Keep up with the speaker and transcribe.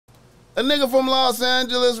A nigga from Los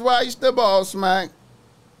Angeles writes the Boss Mac.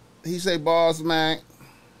 He say, Boss Mac,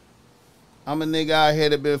 I'm a nigga out here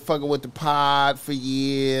that been fucking with the pod for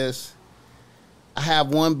years. I have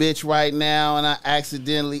one bitch right now, and I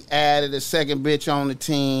accidentally added a second bitch on the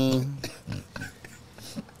team.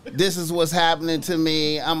 This is what's happening to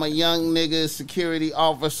me. I'm a young nigga security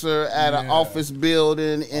officer at an office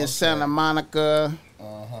building in Santa Monica.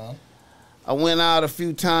 I went out a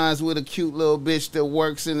few times with a cute little bitch that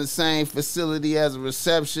works in the same facility as a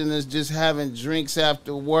receptionist, just having drinks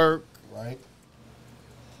after work. Right.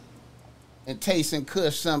 And tasting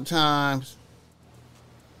kush sometimes.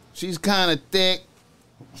 She's kind of thick.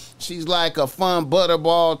 She's like a fun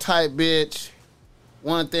butterball type bitch.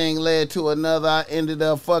 One thing led to another. I ended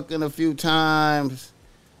up fucking a few times.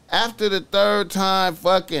 After the third time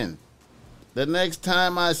fucking, the next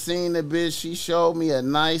time I seen the bitch, she showed me a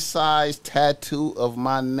nice size tattoo of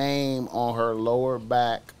my name on her lower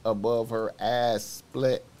back above her ass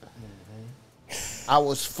split. I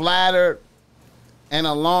was flattered and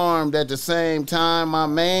alarmed at the same time. My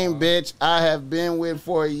main bitch I have been with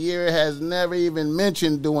for a year has never even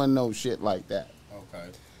mentioned doing no shit like that. Okay.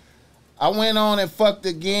 I went on and fucked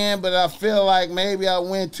again, but I feel like maybe I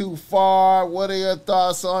went too far. What are your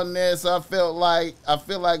thoughts on this? I feel like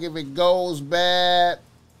if it goes bad,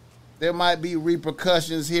 there might be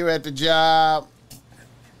repercussions here at the job.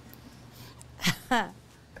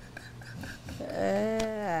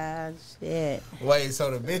 Shit. Wait,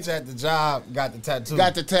 so the bitch at the job got the tattoo.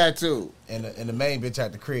 Got the tattoo. And the main bitch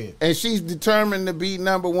at the crib. And she's determined to be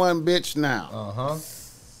number one bitch now. Uh-huh.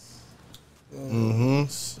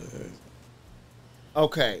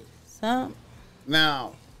 Okay. Some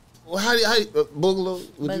Now, well, how you Boogaloo?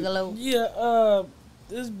 Boogaloo. Yeah,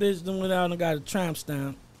 this bitch done went out and got a tramp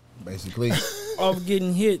stamp Basically. off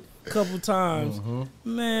getting hit a couple times.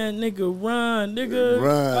 Man, nigga, run, nigga.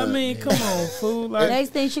 Run. I mean, come on, fool. Like, Next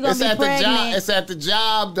thing she gonna It's be at the job. pregnant. It's at the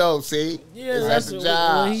job though. See, yeah, it's that's at the what-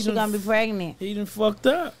 job. well, he She done gonna be pregnant. He done fucked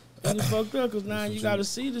up. He done fucked up because now you got to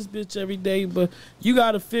see this bitch every day. But you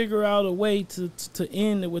got to figure out a way to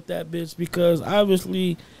end it with that bitch because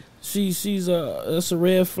obviously that's a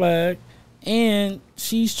red flag. And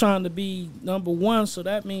she's trying to be number one, so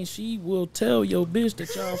that means she will tell your bitch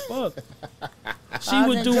that y'all fuck. She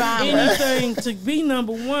would Causing do drama. anything to be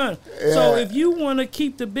number one. So if you want to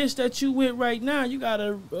keep the bitch that you with right now, you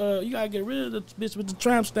gotta get rid of the bitch with the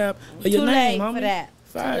tramp stamp of your Too name, late homie. for that.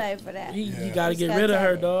 Fact. Too late for that. He gotta get rid of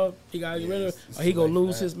her, dog. He gotta get rid of her, or he gonna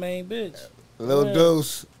lose his main bitch. Little Yeah.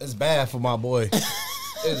 Deuce. It's bad for my boy.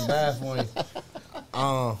 It's bad for him.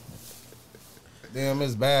 Damn,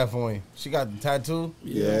 it's bad for him. She got the tattoo.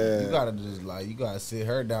 Yeah. You gotta you gotta sit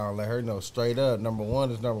her down, let her know straight up. Number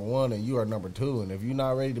one is number one, and you are number two. And if you're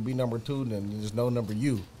not ready to be number two, then there's no number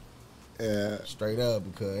you. Yeah. Straight up,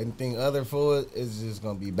 because anything other for it is just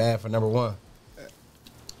gonna be bad for number one.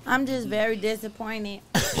 I'm just very disappointed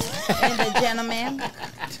in the gentleman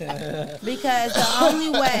because the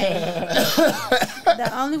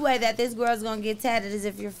only way that this girl's gonna get tatted is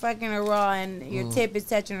if you're fucking her raw and your tip is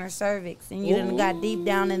touching her cervix and you done got deep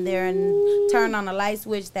down in there and turned on a light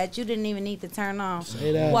switch that you didn't even need to turn on.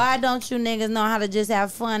 Say that. Why don't you niggas know how to just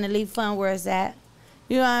have fun and leave fun where it's at?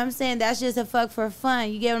 You know what I'm saying? That's just a fuck for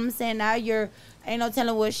fun. You get what I'm saying? Now ain't no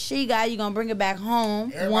telling what she got. You gonna bring it back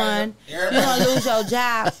home. One, you gonna lose your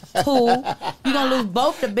job. Two, you gonna lose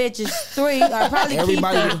both the bitches. Three, or probably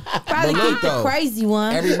keep the crazy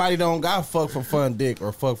one. Everybody don't got fuck for fun dick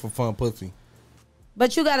or fuck for fun pussy.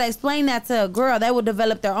 But you gotta explain that to a girl. They will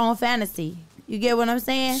develop their own fantasy. You get what I'm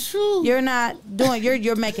saying? You're not doing.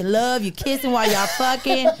 You're making love. You kissing while y'all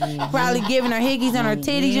fucking. Probably giving her higgies on her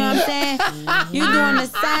titties. You know what I'm saying? You doing the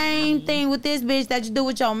same thing with this bitch that you do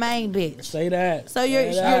with your main bitch. Say that. So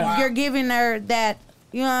you're giving her that.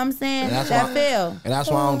 You know what I'm saying? That feel. And that's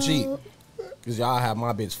why I don't cheat. Cause y'all have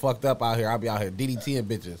my bitch fucked up out here. I'll be out here DDTing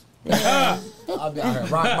bitches. I'll be out here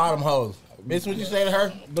rock bottom hoes. Bitch, what you say to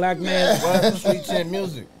her? Black man. What? Sweet chin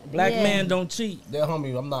music. Black man don't cheat. That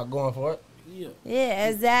homie, I'm not going for it. Yeah,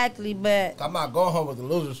 exactly. But I'm not going home with the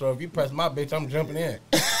loser. So if you press my bitch, I'm jumping in.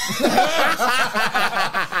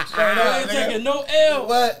 Straight up, ain't taking no L.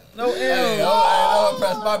 What? No L. Hey, don't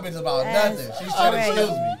press my bitch about nothing. She said excuse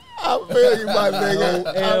me. I feel you, my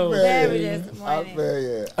nigga. very I disappointing. feel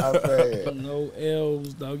you. I feel you. No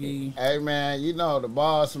L's, doggy. Hey, man, you know the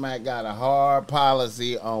Boss Mac got a hard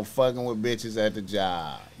policy on fucking with bitches at the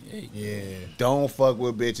job. Yeah. Don't fuck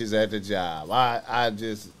with bitches at the job. I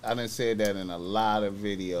done said that in a lot of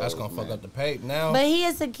videos. That's gonna fuck man. up the pay now. But he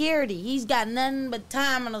is security. He's got nothing but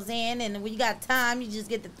time on his hand, and when you got time, you just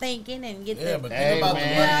get to thinking and get Yeah, to. but Hey, think about man.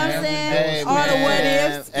 You know what I'm the money, saying? Hey, All the what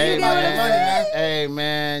man. ifs. Hey, You get what I'm man. saying? Hey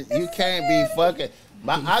man, you can't be fucking.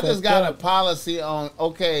 I just got a policy on.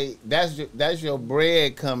 Okay, that's your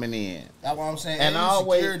bread coming in. That's what I'm saying. And And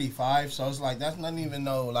always- security 5, so it's like that's not even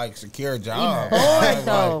no like secure He job. bored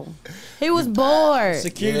though. He was bored.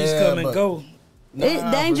 Securities Yeah, come and but- go.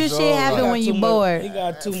 Dangerous for shit sure. happen Got when too you much- bored. He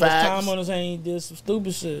got too much Facts. time on his hand. He did some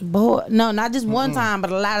stupid shit. Bored. No, not just one time,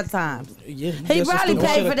 but a lot of times. Yeah, He did some probably stupid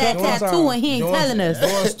paid shit for a that couple of tattoo times. and he ain't telling us.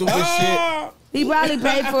 Doing stupid shit. Ah! He probably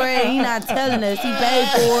paid for it. He not telling us. He paid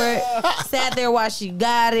for it. Sat there while she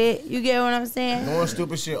got it. You get what I'm saying? Doing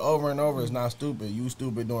stupid shit over and over is not stupid. You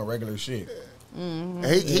stupid doing regular shit.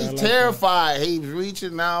 He's terrified. He's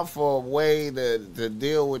reaching out for a way to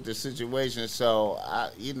deal with the situation. So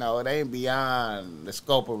it ain't beyond the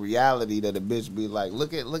scope of reality that a bitch be like,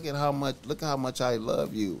 look at how much I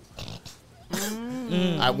love you.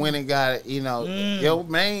 I went and got it. Your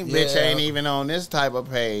main bitch Yeah. ain't even on this type of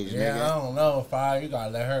page, Yeah, nigga. I don't know, Five. You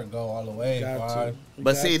gotta let her go all the way, Got to. Five.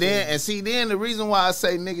 But Got see to. then the reason why I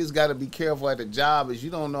say niggas got to be careful at the job is you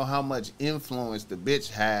don't know how much influence the bitch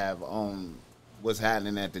have on what's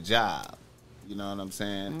happening at the job. You know what I'm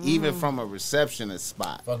saying? Even from a receptionist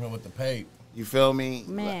spot. Fucking with the pay. You feel me?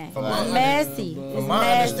 Man, From it's my- messy. From It's my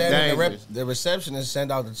messy. understanding, Dangerous. the receptionist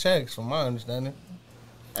send out the checks. From my understanding,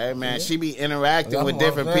 Hey man, she be interacting That's with what I'm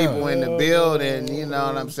different saying. people in the building. You know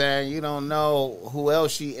what I'm saying? You don't know who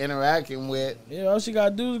else she interacting with. Yeah, all she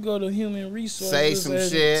gotta do is go to human resources. Say some and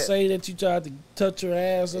shit. Say that you tried to touch her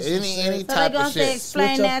ass or some Any shit. So they type gonna of say shit. explain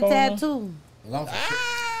Switch that up on her. tattoo. as long as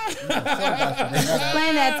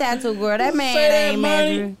Explain that tattoo, girl. That man Say that, ain't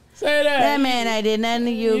money. measured. Say that. That man ain't did nothing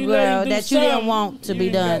to you, know girl, do that you didn't something. want to be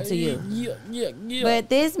done to you. Yeah. But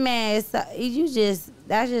this man is, that's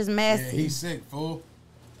just yeah, messy. he's sick, fool.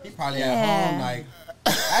 He probably Yeah. at home like.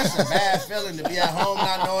 That's a bad feeling to be at home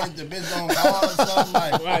not knowing if the bitch gonna call or something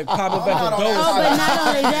like. Right, pop up I'm at not the on door. that Oh, but side. not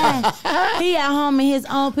only that, he at home in his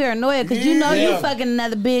own paranoia because you know you Yeah. fucking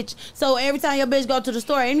another bitch. So every time your bitch go to the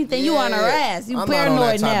store, anything you on her ass, you I'm paranoid not on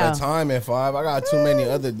that type now. of time at 5. I got too many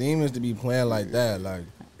other demons to be playing like that. Like,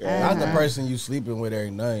 not the person you sleeping with every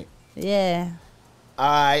night. Yeah. All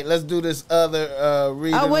right, let's do this other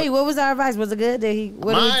reading. Oh wait, what was our advice? Was it good? Did he?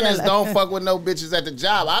 What did he Mine tell is us? don't fuck with no bitches at the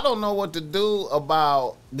job. I don't know what to do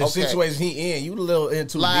about The situation he in, you a little in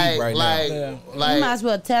too like deep right like Yeah. You might like as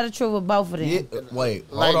well tell the truth with both of them. now. Yeah,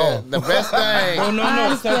 wait, like hold on. the best Oh thing. no, Might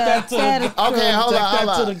no, as take well that to tell the the, truth. Okay, hold take on, that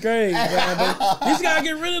hold to on. the grave, man. But you just gotta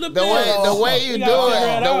get rid of the The way you You do gotta figure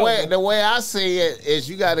it, it out. the way I see it is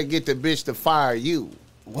you got to get the bitch to fire you.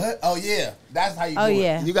 What? Oh yeah, that's how you Oh, do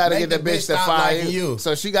yeah. it. You got to Make get the bitch to stop fire liking you.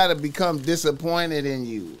 So she got to become disappointed in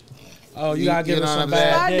you. Oh, you gotta give you her know some what I'm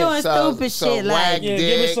bad Start dick. doing So- stupid so shit like whack Yeah,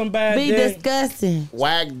 give her dick. some bad be dick. disgusting.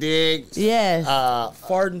 Whack digs. Yes.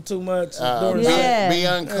 Farting too much. Doing Yeah. Be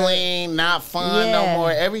unclean, not fun Yeah. no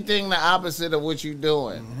more. Everything the opposite of what you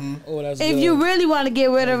doing. Oh, that's If good. you really want to get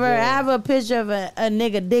rid of her, Yeah. have a picture of a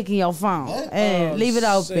nigga dick in your phone What? and Oh, leave it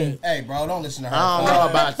open. shit. Hey, bro, don't listen to her. I don't know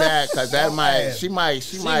about that because that might, she might,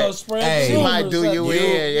 She gonna spread Hey. she rumors might do up you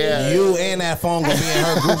there. in. Yeah. You and that phone gonna be in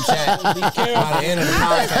her group chat by the end of the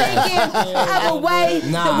I was podcast. thinking of a way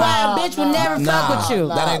Nah. to why a bitch would never fuck Nah, with you.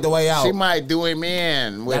 that ain't the way out. She might do him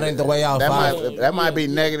in. With That ain't the way out, That Five. might be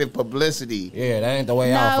negative publicity. Yeah, that ain't the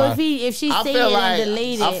way out. No, Five. if she I see feel it like and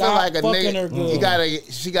delete it. I feel like a Fucking her nigga.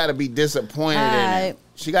 good. She gotta be disappointed in Alright. it.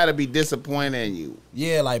 She gotta be disappointed in you.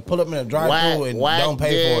 Yeah, like pull up in a drive-through and don't pay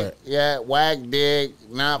dick, for it. Yeah, whack dick,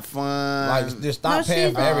 not fun. Like just no, stop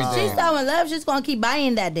paying for everything. she's so in love, she's gonna keep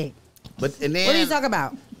buying that dick. but and What are you then talking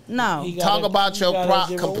about? No. He talk gotta- about you your gotta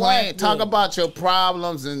give her complaint. whack Talk dick. about your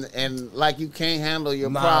problems and like you can't handle your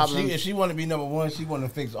Nah, problems. if she want to be number one, she want to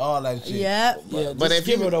fix all that shit. Yep. Yeah, But just if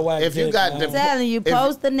give you her the whack if you dick, got man. the I'm telling you, if-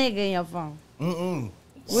 post the nigga in your phone.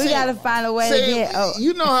 We See- gotta find a way to See, get. Oh,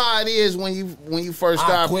 you know how it is when you first I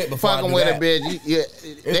start quit before I fucking do with that. a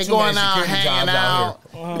bitch. They too going many out security hanging jobs out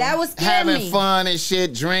out. that was scared having me. fun and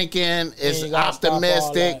shit, drinking. It's you gotta stop all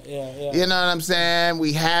optimistic. that. Yeah. You know what I'm saying?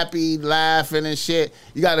 We happy, laughing and shit.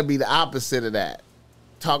 You got to be the opposite of that.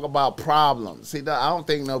 Talk about problems. See, I don't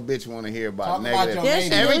think no bitch want to hear about Talk about negative. your Yes,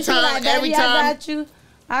 she Every do. She like, every baby, time. I got you.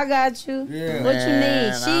 I got you. Yeah. What Man, you I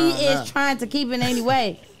need? don't She know. is trying to keep it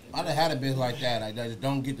anyway. I done had a bitch like that. I just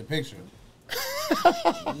don't get the picture.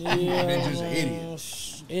 Yeah, Bitch is an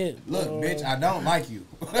idiot. it. Look, boy. bitch, I don't like you.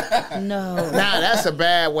 No. Nah, that's a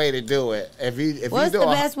bad way to do it. If What's you the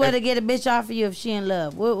do best way to get a bitch off of you if she in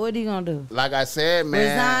love? What are you gonna do? like I said, man,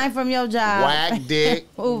 Resign from your job. whack dick,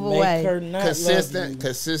 Move Make away. her not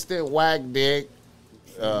consistent whack dick,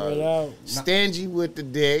 love you. Right out. stingy with the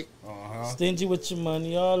dick, Stingy with your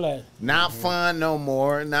money, all that. not fun no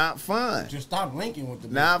more, not fun. Just stop linking with the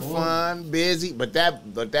bitch. Not boy. fun, busy, but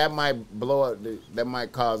that might blow up. That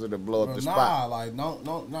might cause her to blow up But the nah, spot. like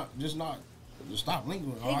just stop linking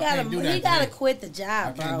with her. He I can't do that. gotta today. quit the I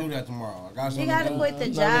job, can't do bro. that tomorrow. I got something He gotta to do. quit the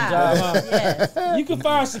Another job. job, huh? Yes. You can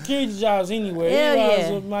find security jobs anywhere. Hell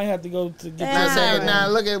You yeah. might have to go to get Yeah. Now, Nah, say, man. now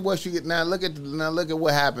look at what you get. Now look at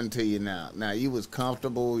what happened to you. Now you was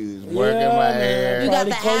comfortable. You was working Yeah, right man. here. You got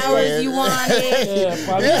the Probably close hours to- you wanted. Yeah,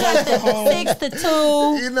 probably close to home. 6 to 2.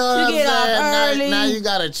 You know what You get I'm off saying? early. Now you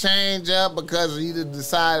gotta change up because you done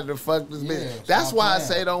decided to fuck this bitch. Yeah, That's stop why I playing.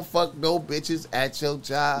 say don't fuck no bitches at your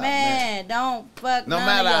job, Man, don't fuck No none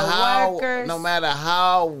matter of your how, workers. no matter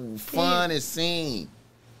how fun it seems,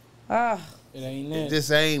 Ugh. It ain't it.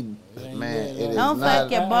 this ain't, ain't man. it. It is Don't not.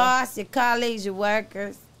 fuck your boss, your colleagues, your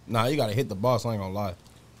workers. Nah, you gotta hit the boss. I ain't gonna lie.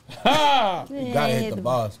 Ha! You gotta hit the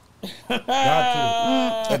boss.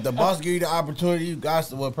 Got to. If the boss give you the opportunity, you got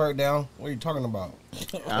to perk down. What are you talking about?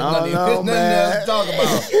 I don't know, Nothing man. else to talk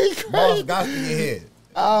about. Boss got to get hit.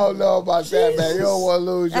 I don't know about that, man. You don't want to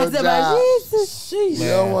lose your That's about job. Jesus. You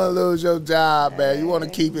don't want to lose your job, man. You want to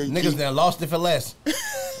keep it. Niggas done lost it for less.